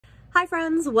Hi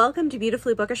friends, welcome to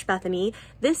Beautifully Bookish Bethany.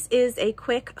 This is a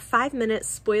quick 5-minute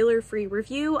spoiler-free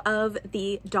review of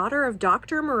The Daughter of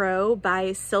Doctor Moreau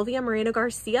by Silvia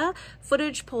Moreno-Garcia,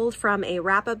 footage pulled from a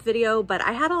wrap-up video, but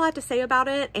I had a lot to say about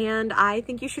it and I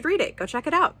think you should read it. Go check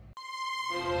it out.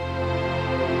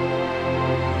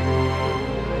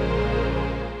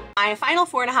 My final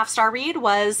 4.5-star read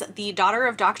was The Daughter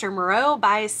of Doctor Moreau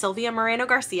by Silvia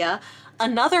Moreno-Garcia.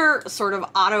 Another sort of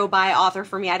auto-buy author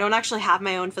for me. I don't actually have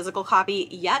my own physical copy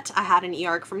yet. I had an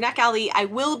e-arc from NetGalley. I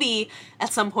will be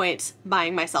at some point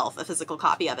buying myself a physical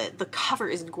copy of it. The cover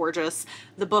is gorgeous.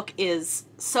 The book is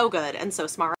so good and so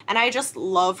smart. And I just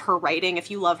love her writing.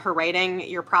 If you love her writing,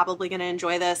 you're probably going to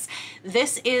enjoy this.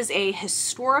 This is a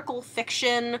historical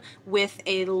fiction with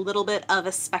a little bit of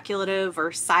a speculative or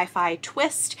sci-fi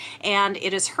twist, and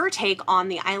it is her take on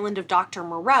the island of Dr.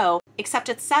 Moreau, except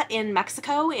it's set in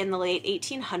Mexico in the late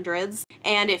 1800s,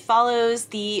 and it follows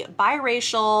the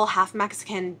biracial,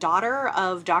 half-Mexican daughter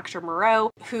of Dr.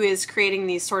 Moreau, who is creating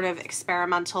these sort of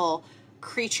experimental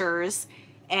creatures.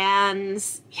 And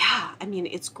yeah, I mean,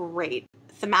 it's great.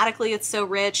 Thematically, it's so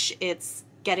rich. It's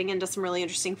getting into some really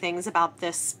interesting things about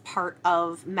this part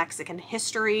of Mexican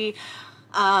history.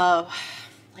 God,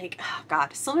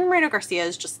 Silvia Moreno-Garcia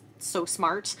is just so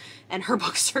smart, and her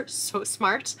books are so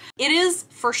smart. It is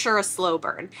for sure a slow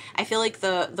burn. I feel like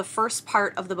the first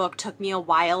part of the book took me a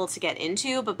while to get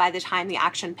into, but by the time the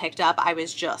action picked up, I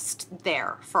was just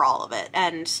there for all of it,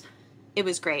 and it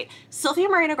was great. Silvia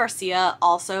Moreno-Garcia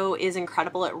also is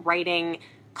incredible at writing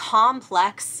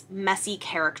complex, messy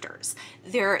characters.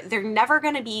 They're never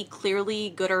going to be clearly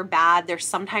good or bad. They're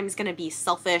sometimes going to be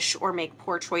selfish or make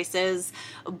poor choices,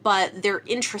 but they're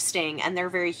interesting and they're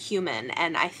very human,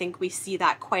 and I think we see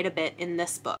that quite a bit in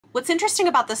this book. What's interesting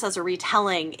about this as a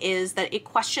retelling is that it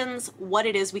questions what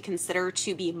it is we consider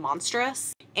to be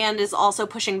monstrous, and is also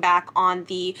pushing back on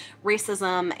the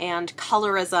racism and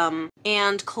colorism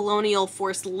and colonial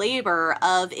forced labor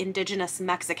of indigenous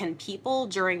Mexican people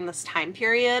during this time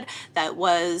period that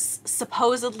was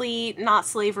supposedly not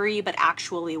slavery but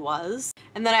actually was.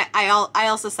 And then I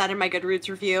also said in my Goodreads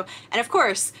review, and of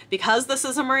course, because this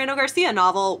is a Moreno-Garcia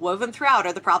novel, woven throughout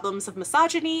are the problems of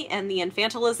misogyny and the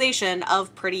infantilization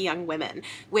of pretty young women,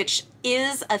 which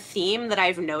is a theme that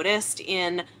I've noticed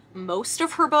in most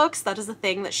of her books. That is a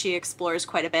thing that she explores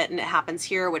quite a bit, and it happens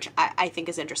here, which I think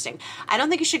is interesting. I don't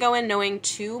think you should go in knowing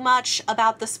too much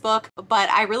about this book, but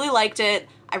I really liked it.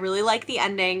 I really like the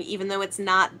ending, even though it's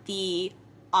not the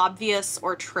obvious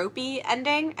or tropey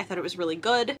ending. I thought it was really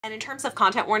good. And in terms of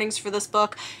content warnings for this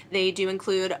book, they do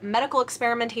include medical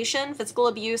experimentation, physical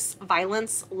abuse,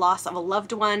 violence, loss of a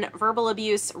loved one, verbal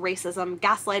abuse, racism,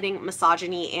 gaslighting,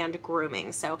 misogyny, and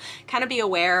grooming. So kind of be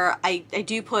aware. I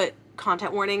do put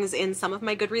content warnings in some of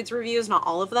my Goodreads reviews, not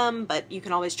all of them, but you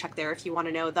can always check there if you want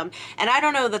to know them. And I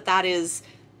don't know that that is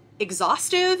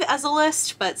exhaustive as a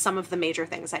list, but some of the major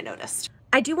things I noticed.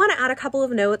 I do want to add a couple of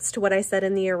notes to what I said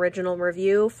in the original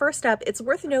review. First up, it's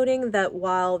worth noting that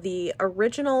while the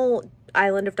original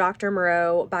Island of Dr.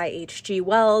 Moreau by H.G.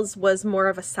 Wells was more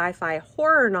of a sci-fi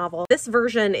horror novel, this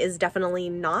version is definitely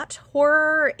not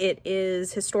horror. It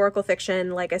is historical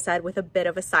fiction, like I said, with a bit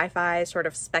of a sci-fi sort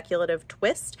of speculative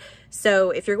twist.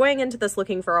 So if you're going into this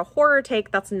looking for a horror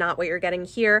take, that's not what you're getting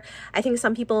here. I think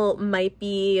some people might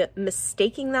be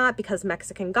mistaking that because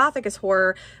Mexican Gothic is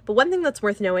horror, but one thing that's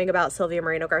worth knowing about Silvia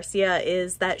Moreno-Garcia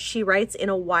is that she writes in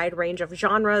a wide range of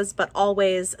genres, but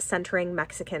always centering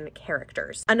Mexican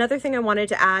characters. Another thing I wanted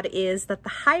to add is that the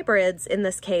hybrids in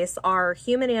this case are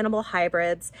human-animal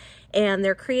hybrids, and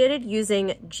they're created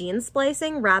using gene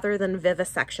splicing rather than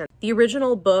vivisection. The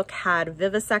original book had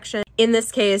vivisection. In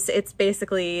this case, it's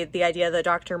basically the idea that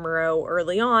Dr. Moreau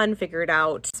early on figured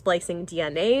out splicing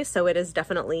DNA, so it is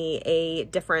definitely a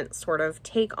different sort of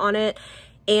take on it.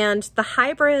 And the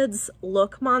hybrids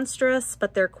look monstrous,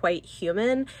 but they're quite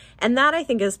human. And that, I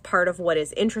think, is part of what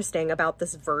is interesting about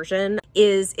this version,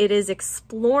 is it is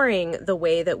exploring the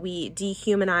way that we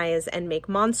dehumanize and make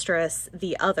monstrous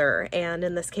the other. And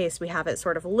in this case, we have it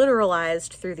sort of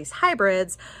literalized through these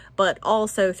hybrids, but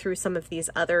also through some of these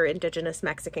other indigenous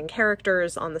Mexican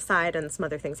characters on the side and some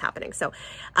other things happening. So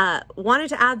wanted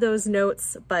to add those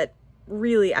notes, but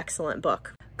really excellent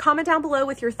book. Comment down below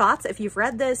with your thoughts if you've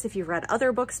read this, if you've read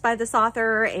other books by this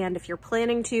author, and if you're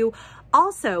planning to.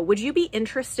 Also, would you be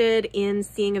interested in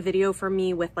seeing a video from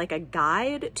me with like a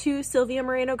guide to Silvia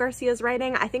Moreno-Garcia's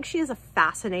writing? I think she is a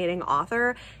fascinating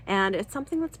author, and it's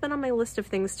something that's been on my list of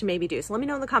things to maybe do. So let me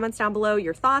know in the comments down below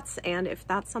your thoughts and if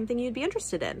that's something you'd be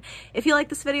interested in. If you like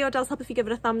this video, it does help if you give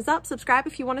it a thumbs up. Subscribe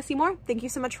if you want to see more. Thank you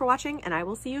so much for watching, and I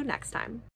will see you next time.